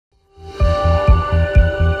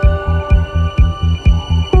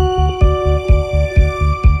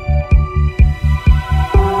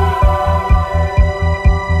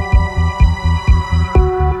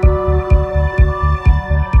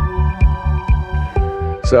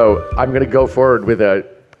So I'm going to go forward with a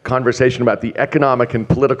conversation about the economic and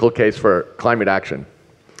political case for climate action.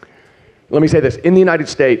 Let me say this. In the United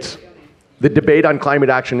States, the debate on climate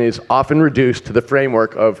action is often reduced to the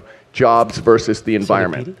framework of jobs versus the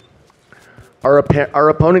environment. Our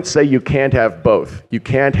opponents say you can't have both. You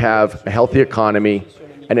can't have a healthy economy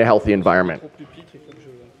and a healthy environment.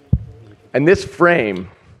 And this frame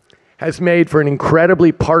has made for an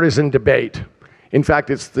incredibly partisan debate. In fact,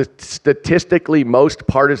 it's the statistically most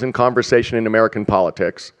partisan conversation in American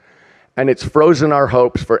politics, and it's frozen our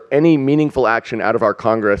hopes for any meaningful action out of our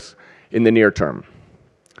Congress in the near term.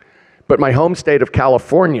 But my home state of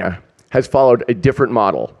California has followed a different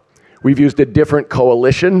model. We've used a different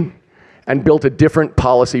coalition and built a different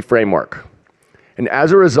policy framework. And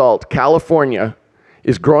as a result, California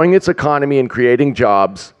is growing its economy and creating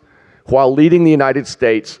jobs while leading the United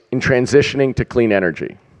States in transitioning to clean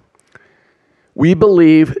energy. We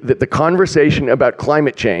believe that the conversation about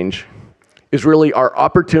climate change is really our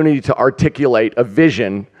opportunity to articulate a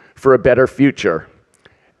vision for a better future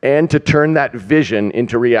and to turn that vision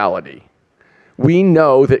into reality. We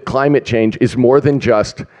know that climate change is more than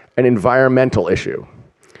just an environmental issue.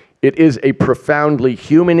 It is a profoundly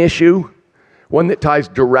human issue, one that ties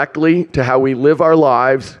directly to how we live our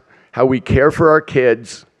lives, how we care for our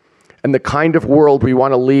kids, and the kind of world we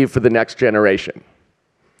want to leave for the next generation.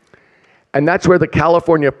 And that's where the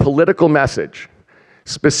California political message,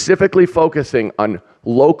 specifically focusing on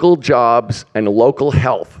local jobs and local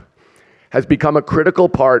health, has become a critical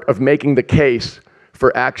part of making the case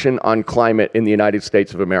for action on climate in the United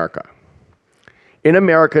States of America. In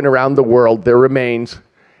America and around the world, there remains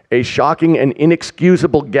a shocking and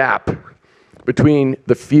inexcusable gap between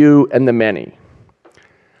the few and the many.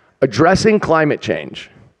 Addressing climate change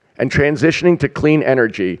and transitioning to clean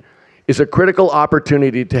energy is a critical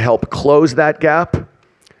opportunity to help close that gap,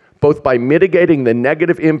 both by mitigating the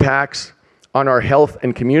negative impacts on our health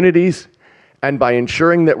and communities, and by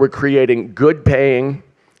ensuring that we're creating good-paying,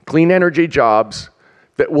 clean energy jobs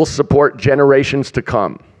that will support generations to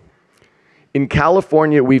come. In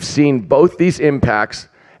California, we've seen both these impacts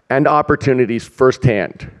and opportunities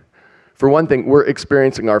firsthand. For one thing, we're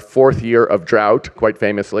experiencing our 4th year of drought, quite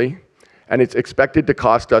famously, and it's expected to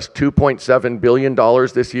cost us $2.7 billion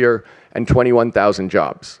this year and 21,000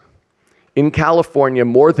 jobs. In California,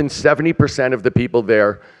 more than 70% of the people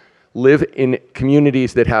there live in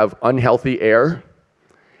communities that have unhealthy air,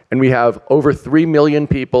 and we have over 3 million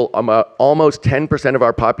people, almost 10% of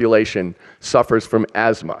our population suffers from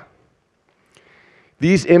asthma.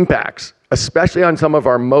 These impacts, especially on some of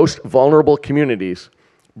our most vulnerable communities,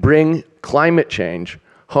 bring climate change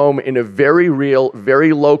home in a very real,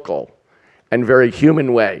 very local, and very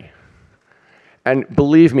human way. And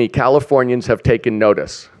believe me, Californians have taken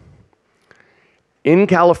notice. In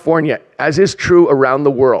California, as is true around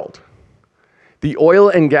the world, the oil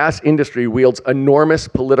and gas industry wields enormous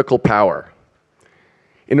political power.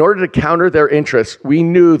 In order to counter their interests, we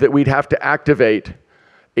knew that we'd have to activate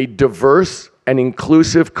a diverse and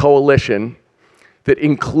inclusive coalition that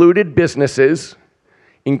included businesses,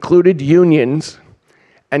 included unions,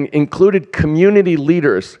 and included community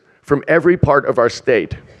leaders from every part of our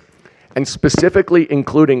state, and specifically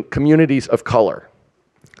including communities of color.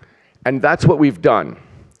 And that's what we've done.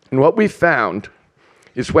 And what we've found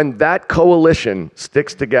is when that coalition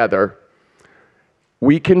sticks together,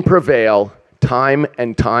 we can prevail time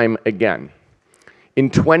and time again. In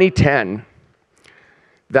 2010,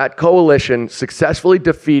 that coalition successfully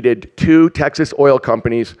defeated 2 Texas oil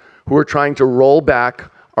companies who were trying to roll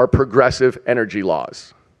back our progressive energy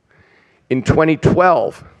laws. In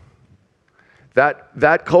 2012,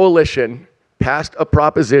 that coalition passed a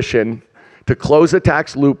proposition to close a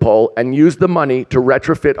tax loophole and use the money to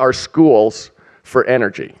retrofit our schools for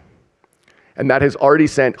energy. And that has already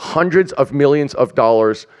sent hundreds of millions of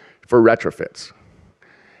dollars for retrofits.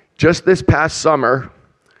 Just this past summer,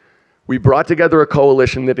 we brought together a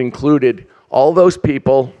coalition that included all those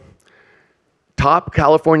people, top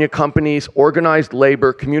California companies, organized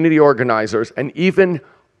labor, community organizers, and even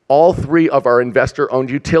all 3 of our investor-owned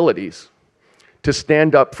utilities to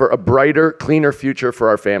stand up for a brighter, cleaner future for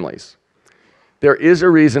our families. There is a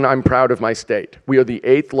reason I'm proud of my state. We are the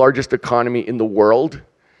 8th largest economy in the world,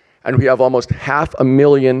 and we have almost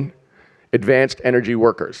 500,000 advanced energy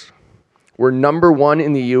workers. We're number 1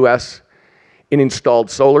 in the US in installed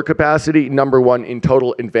solar capacity, number 1 in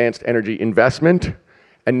total advanced energy investment,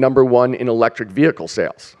 and number 1 in electric vehicle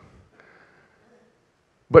sales.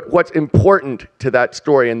 But what's important to that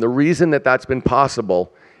story, and the reason that that's been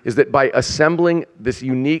possible, is that by assembling this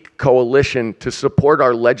unique coalition to support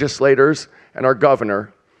our legislators and our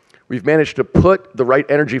governor, We've managed to put the right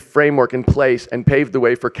energy framework in place and pave the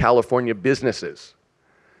way for California businesses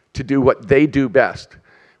to do what they do best,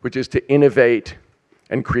 which is to innovate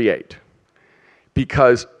and create.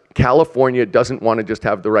 Because California doesn't want to just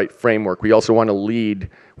have the right framework, we also want to lead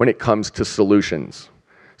when it comes to solutions.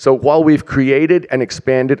 So while we've created and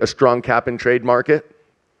expanded a strong cap and trade market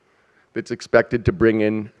that's expected to bring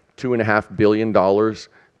in $2.5 billion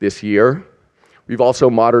this year, we've also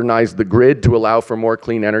modernized the grid to allow for more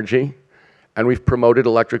clean energy, and we've promoted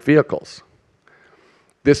electric vehicles.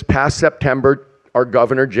 This past September, our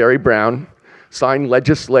governor, Jerry Brown, signed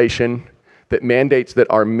legislation that mandates that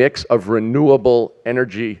our mix of renewable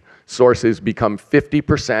energy sources become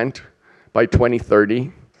 50% by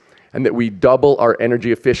 2030, and that we double our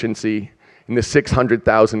energy efficiency in the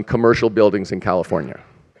 600,000 commercial buildings in California.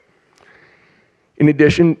 In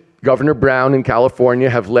addition, Governor Brown in California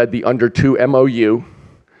have led the Under 2 MOU,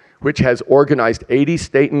 which has organized 80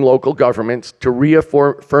 state and local governments to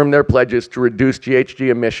reaffirm their pledges to reduce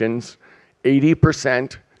GHG emissions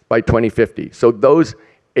 80% by 2050. So those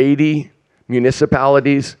 80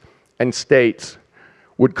 municipalities and states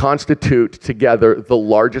would constitute together the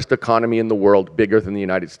largest economy in the world, bigger than the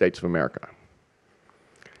United States of America.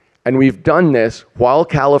 And we've done this while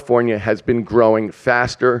California has been growing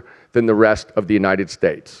faster than the rest of the United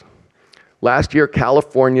States. Last year,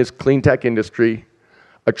 California's clean tech industry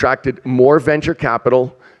attracted more venture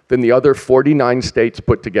capital than the other 49 states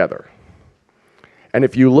put together. And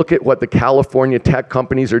if you look at what the California tech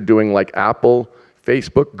companies are doing, like Apple,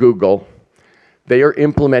 Facebook, Google, they are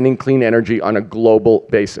implementing clean energy on a global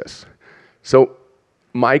basis. So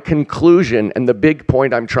my conclusion, and the big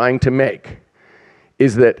point I'm trying to make,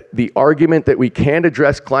 is that the argument that we can't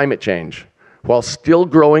address climate change while still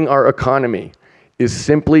growing our economy is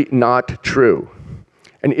simply not true.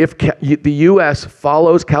 And if the US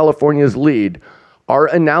follows California's lead, our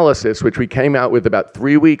analysis, which we came out with about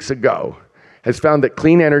 3 weeks ago, has found that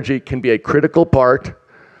clean energy can be a critical part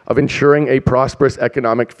of ensuring a prosperous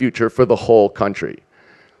economic future for the whole country.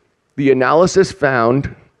 The analysis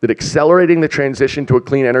found that accelerating the transition to a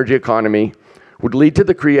clean energy economy would lead to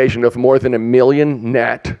the creation of more than 1 million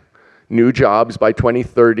net new jobs by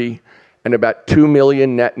 2030 and about 2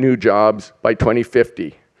 million net new jobs by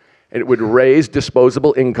 2050. And it would raise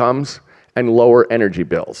disposable incomes and lower energy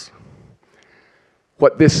bills.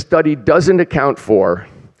 What this study doesn't account for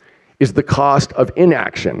is the cost of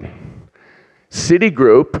inaction.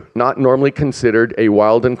 Citigroup, not normally considered a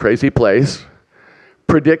wild and crazy place,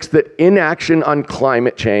 predicts that inaction on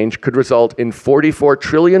climate change could result in $44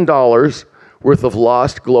 trillion worth of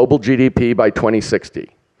lost global GDP by 2060.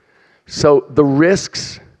 So the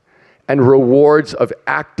risks and rewards of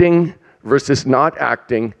acting versus not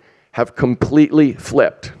acting have completely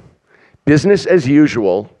flipped. Business as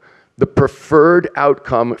usual, the preferred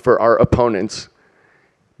outcome for our opponents,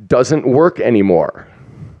 doesn't work anymore.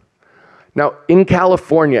 Now, in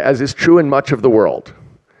California, as is true in much of the world,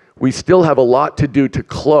 we still have a lot to do to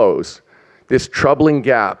close this troubling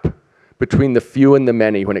gap between the few and the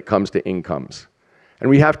many when it comes to incomes. And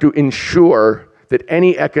we have to ensure that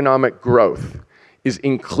any economic growth is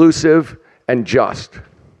inclusive and just.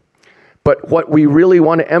 But what we really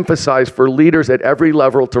want to emphasize for leaders at every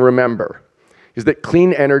level to remember is that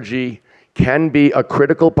clean energy can be a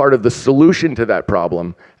critical part of the solution to that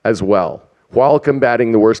problem as well, while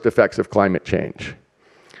combating the worst effects of climate change.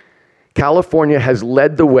 California has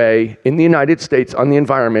led the way in the United States on the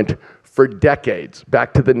environment for decades,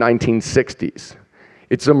 back to the 1960s.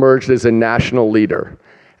 It's emerged as a national leader.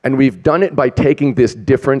 And we've done it by taking this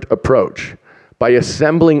different approach, by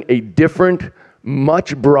assembling a different,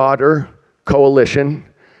 much broader coalition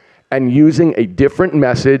and using a different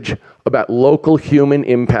message about local human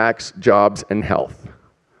impacts, jobs, and health.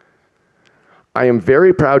 I am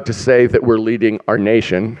very proud to say that we're leading our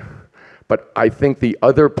nation, but I think the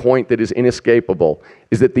other point that is inescapable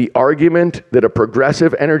is that the argument that a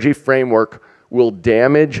progressive energy framework will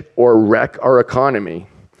damage or wreck our economy,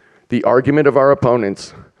 the argument of our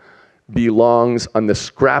opponents, belongs on the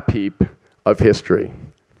scrap heap of history.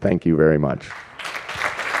 Thank you very much.